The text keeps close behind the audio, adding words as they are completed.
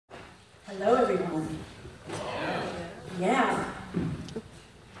Hello, everyone. Yeah.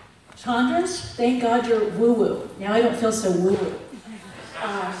 Chandras, thank God you're woo-woo. Now I don't feel so woo-woo.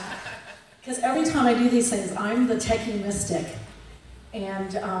 Because every time I do these things, I'm the techie mystic.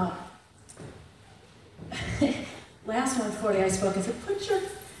 And last Wednesday I spoke, I said, put your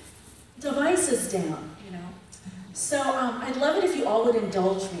devices down, you know. So I'd love it if you all would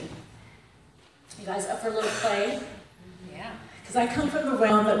indulge me. You guys up for a little play? Yeah. Because I come from the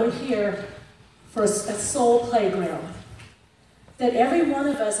realm that we're here for a soul playground. That every one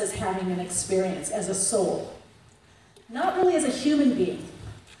of us is having an experience as a soul. Not really as a human being,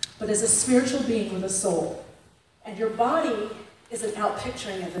 but as a spiritual being with a soul. And your body is an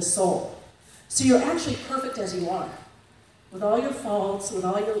outpicturing of the soul. So you're actually perfect as you are. With all your faults, with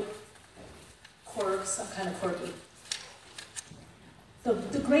all your quirks. I'm kind of quirky.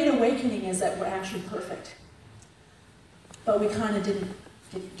 The great awakening is that we're actually perfect. But we kind of didn't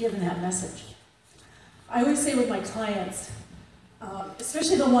get given that message. I always say with my clients,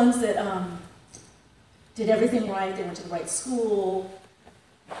 especially the ones that did everything right, they went to the right school,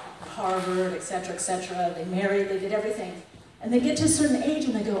 Harvard, etc., they married, they did everything. And they get to a certain age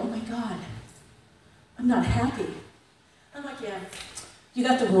and they go, oh my God, I'm not happy. I'm like, yeah, you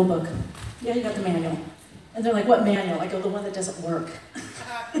got the rule book. Yeah, you got the manual. And they're like, what manual? I go, the one that doesn't work.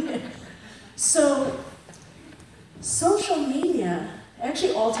 So, social media,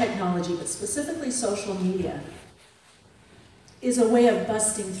 actually all technology, but specifically social media, is a way of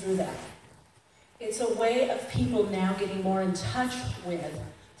busting through that. It's a way of people now getting more in touch with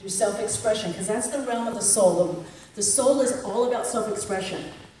through self-expression, because that's the realm of the soul. The soul is all about self-expression.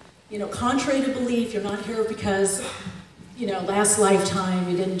 You know, contrary to belief, you're not here because, you know, last lifetime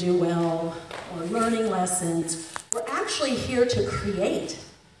you didn't do well, or learning lessons. We're actually here to create.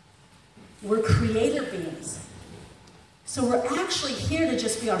 We're creator beings. So we're actually here to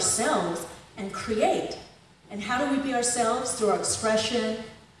just be ourselves and create. And how do we be ourselves? Through our expression,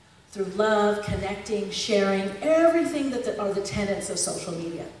 through love, connecting, sharing, everything that are the tenets of social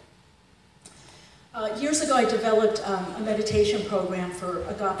media. Years ago, I developed a meditation program for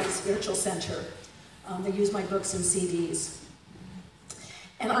Agape Spiritual Center. They use my books and CDs.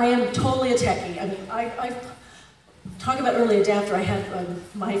 And I am totally a techie. I mean, I talk about early adapter. I had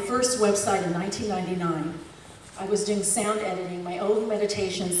my first website in 1999. I was doing sound editing, my own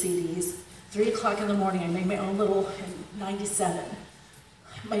meditation CDs. 3 o'clock in the morning, I made my own little, in 97,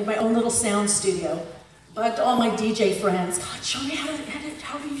 made my own little sound studio. Bugged all my DJ friends, God, show me how to edit,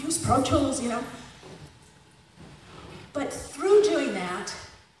 how to use Pro Tools, you know. But through doing that,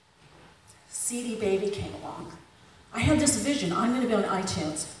 CD Baby came along. I had this vision, I'm gonna be on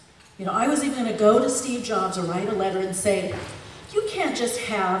iTunes. You know, I was even gonna go to Steve Jobs or write a letter and say, you can't just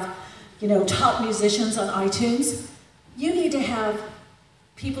have, you know, top musicians on iTunes. You need to have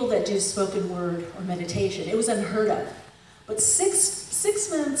people that do spoken word or meditation. It was unheard of. But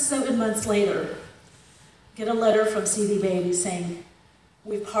 7 months later, get a letter from CD Baby saying,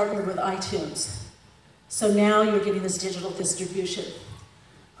 we've partnered with iTunes. So now you're getting this digital distribution.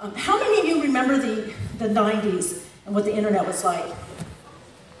 How many of you remember the 90s and what the internet was like?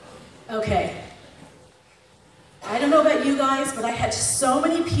 Okay. I don't know about you guys, but I had so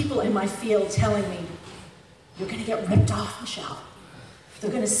many people in my field telling me, you're gonna get ripped off, Michele. They're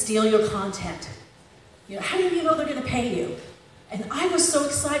going to steal your content. You know, how do you know they're going to pay you? And I was so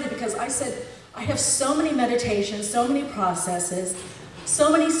excited because I said, I have so many meditations, so many processes,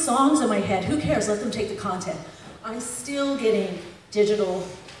 so many songs in my head. Who cares? Let them take the content. I'm still getting digital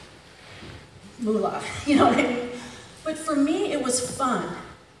moolah, you know what I mean? But for me, it was fun.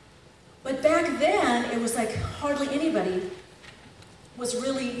 But back then, it was like hardly anybody was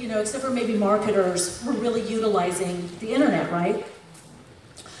really, you know, except for maybe marketers, were really utilizing the internet, right?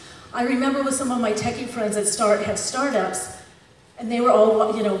 I remember with some of my techie friends that have startups, and they were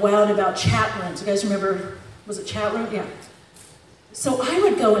all, you know, wowed about chat rooms. You guys remember, was it chat room? Yeah. So I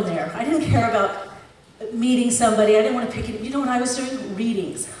would go in there. I didn't care about meeting somebody. I didn't want to pick it. You know what I was doing?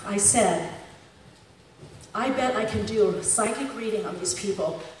 Readings. I said, I bet I can do a psychic reading on these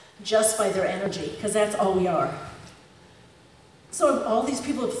people just by their energy, because that's all we are. So all these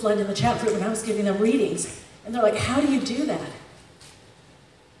people had flooded in the chat room, and I was giving them readings. And they're like, how do you do that?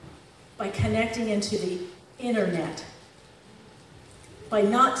 By connecting into the internet, by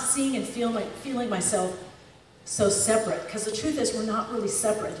not seeing and feeling myself so separate. Because the truth is, we're not really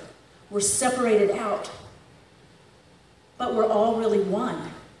separate. We're separated out, but we're all really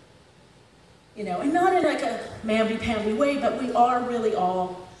one. You know, and not in like a mamby-pamby way, but we are really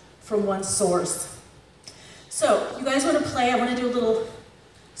all from one source. So, you guys want to play? I want to do a little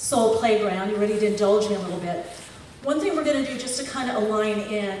soul playground. You ready to indulge me a little bit? One thing we're going to do just to kind of align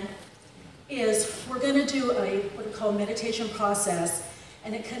in is we're going to do what we call meditation process,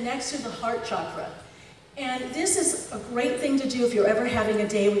 and it connects to the heart chakra. And this is a great thing to do if you're ever having a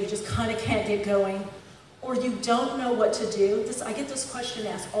day where you just kind of can't get going, or you don't know what to do. I get this question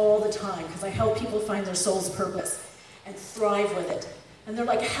asked all the time because I help people find their soul's purpose and thrive with it. And they're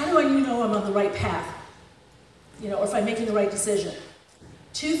like, how do I know I'm on the right path? You know, or if I'm making the right decision.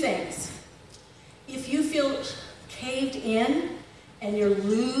 Two things. If you feel caved in and you're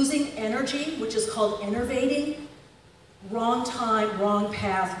losing energy, which is called enervating, wrong time, wrong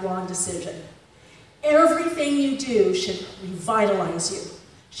path, wrong decision. Everything you do should revitalize you,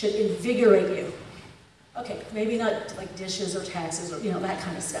 should invigorate you. Okay, maybe not like dishes or taxes or, you know, that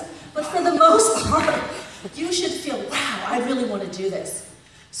kind of stuff. But for the most part, you should feel, wow, I really want to do this.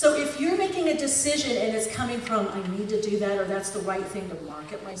 So if you're making a decision and it's coming from, I need to do that, or that's the right thing to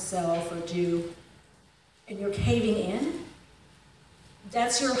market myself or do, and you're caving in,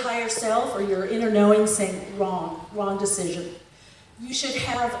 that's your higher self or your inner knowing saying, wrong decision. You should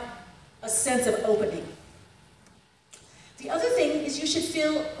have a sense of opening. The other thing is you should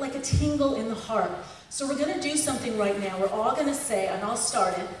feel like a tingle in the heart. So we're going to do something right now. We're all going to say, and I'll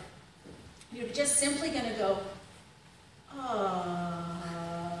start it. You're just simply going to go,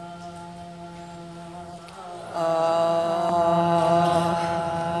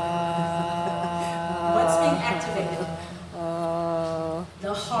 What's being activated?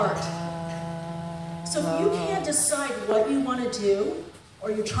 The heart. So if you can't decide what you want to do,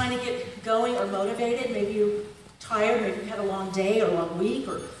 or you're trying to get going or motivated, maybe you're tired, maybe you had a long day or a long week,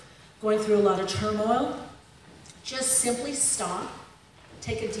 or going through a lot of turmoil, just simply stop,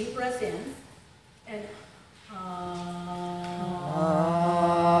 take a deep breath in, and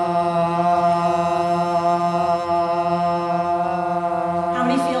how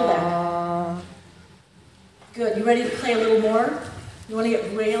many feel that? Good. You ready to play a little more? You want to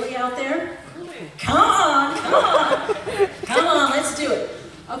get really out there? Come on, come on. Come on, let's do it.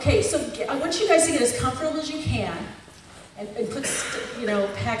 Okay, so I want you guys to get as comfortable as you can and put, you know,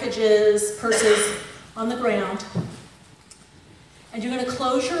 packages, purses on the ground. And you're going to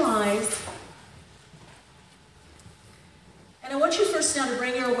close your eyes. And I want you first now to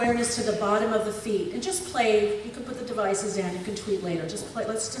bring your awareness to the bottom of the feet and just play. You can put the devices down, you can tweet later. Just play,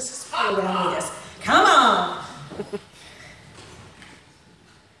 let's just play around with this. Come on!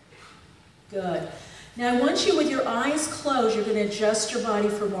 Good. Now I want you, with your eyes closed, you're going to adjust your body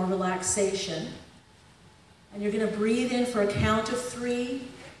for more relaxation. And you're going to breathe in for a count of 3.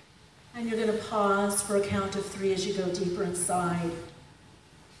 And you're going to pause for a count of 3 as you go deeper inside.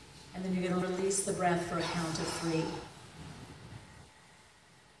 And then you're going to release the breath for a count of 3.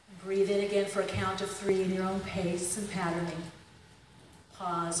 Breathe in again for a count of 3 in your own pace and patterning.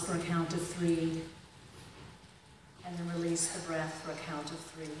 Pause for a count of 3. And then release the breath for a count of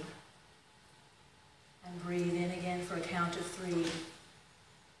 3. And breathe in again for a count of 3.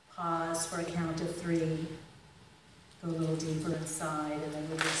 Pause for a count of 3. Go a little deeper inside and then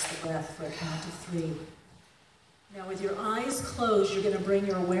release the breath for a count of 3. Now with your eyes closed, you're going to bring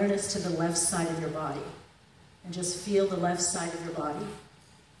your awareness to the left side of your body. And just feel the left side of your body.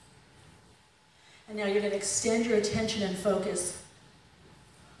 And now you're going to extend your attention and focus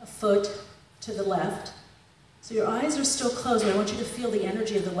a foot to the left. So your eyes are still closed, but I want you to feel the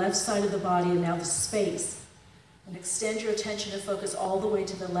energy of the left side of the body and now the space. And extend your attention and focus all the way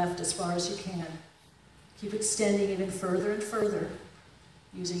to the left as far as you can. Keep extending even further and further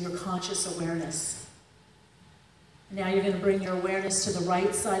using your conscious awareness. Now you're going to bring your awareness to the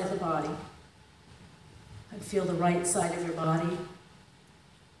right side of the body. And feel the right side of your body.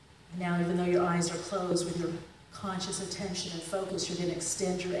 Now, even though your eyes are closed, with your conscious attention and focus, you're going to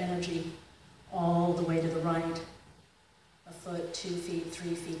extend your energy all the way to the right. A foot, 2 feet,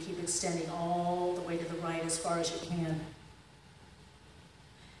 3 feet. Keep extending all the way to the right as far as you can.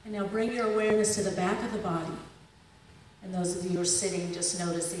 And now bring your awareness to the back of the body. And those of you who are sitting, just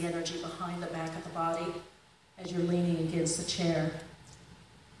notice the energy behind the back of the body as you're leaning against the chair.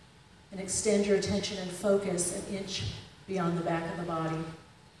 And extend your attention and focus an inch beyond the back of the body.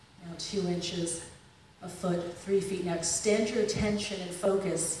 Now 2 inches, a foot, 3 feet. Now extend your attention and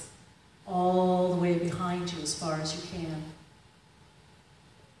focus all the way behind you as far as you can.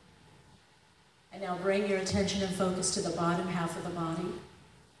 And now bring your attention and focus to the bottom half of the body,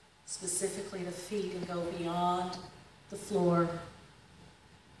 specifically the feet, and go beyond the floor.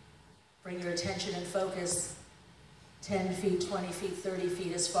 Bring your attention and focus 10 feet, 20 feet, 30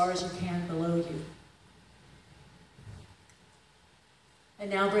 feet, as far as you can below you. And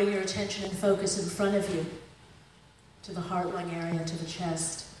now bring your attention and focus in front of you to the heart-lung area, to the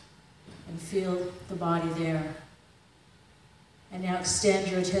chest, and feel the body there. And now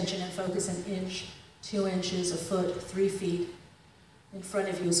extend your attention and focus an inch, 2 inches, a foot, 3 feet in front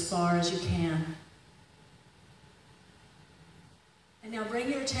of you as far as you can. And now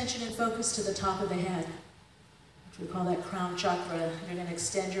bring your attention and focus to the top of the head, which we call that crown chakra. You're going to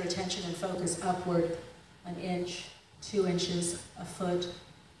extend your attention and focus upward an inch, 2 inches, a foot,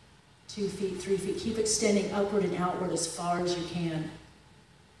 2 feet, 3 feet. Keep extending upward and outward as far as you can.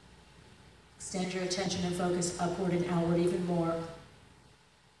 Extend your attention and focus upward and outward even more.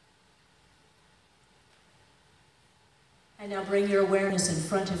 And now bring your awareness in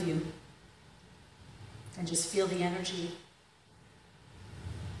front of you and just feel the energy.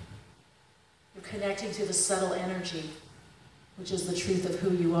 You're connecting to the subtle energy, which is the truth of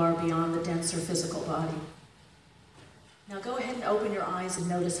who you are beyond the denser physical body. Now go ahead and open your eyes and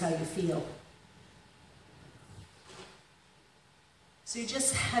notice how you feel. So you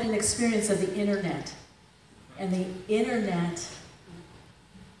just had an experience of the internet, and the internet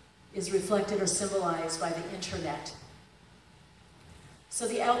is reflected or symbolized by the internet. So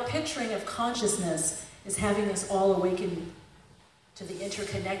the outpicturing of consciousness is having us all awaken to the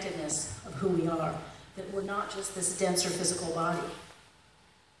interconnectedness of who we are, that we're not just this denser physical body,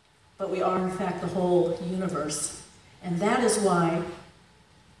 but we are in fact the whole universe. And that is why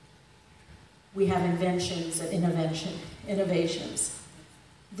we have inventions and innovations.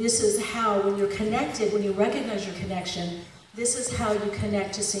 This is how, when you're connected, when you recognize your connection, this is how you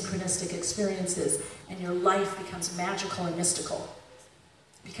connect to synchronistic experiences, and your life becomes magical and mystical.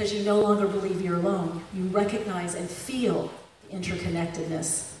 Because you no longer believe you're alone. You recognize and feel the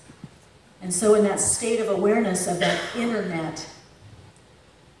interconnectedness. And so in that state of awareness of that internet,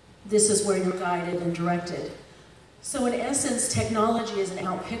 this is where you're guided and directed. So in essence, technology is an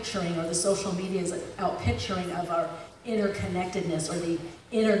outpicturing, or the social media is an outpicturing of our interconnectedness, or the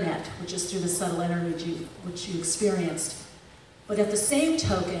internet, which is through the subtle energy which you experienced. But at the same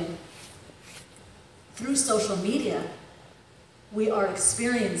token, through social media, we are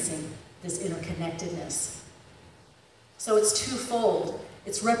experiencing this interconnectedness. So it's twofold.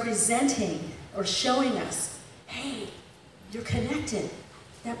 It's representing or showing us, hey, you're connected.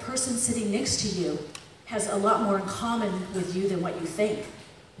 That person sitting next to you has a lot more in common with you than what you think.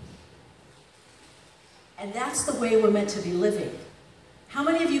 And that's the way we're meant to be living. How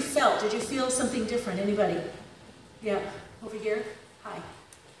many of you felt? Did you feel something different? Anybody? Yeah, over here. Hi.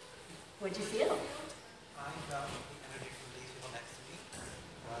 What did you feel? I felt the energy from these people next to me,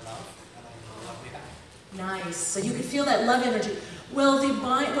 who I love, and I love me back. Nice. So you could feel that love energy. Well,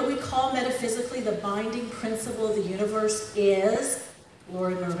 what we call metaphysically the binding principle of the universe is,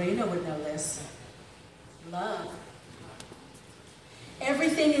 Lori Moreno would know this, love.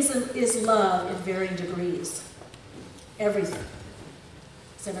 Everything is love in varying degrees. Everything.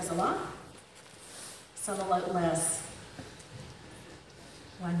 Some is a lot, some a lot less.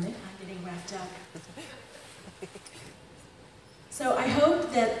 1 minute, I'm getting wrapped up. So I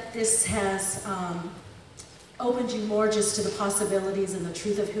hope that this has opened you more just to the possibilities and the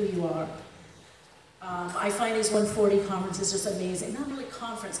truth of who you are. I find these 140 conferences just amazing. Not really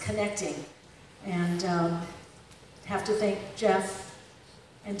conference, connecting. And have to thank Jeff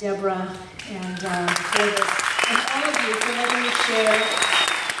and Deborah and for this, and all of you for letting me share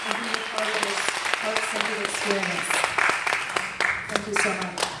and be a part of this heart-centered experience. Thank you so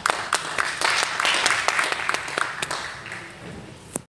much.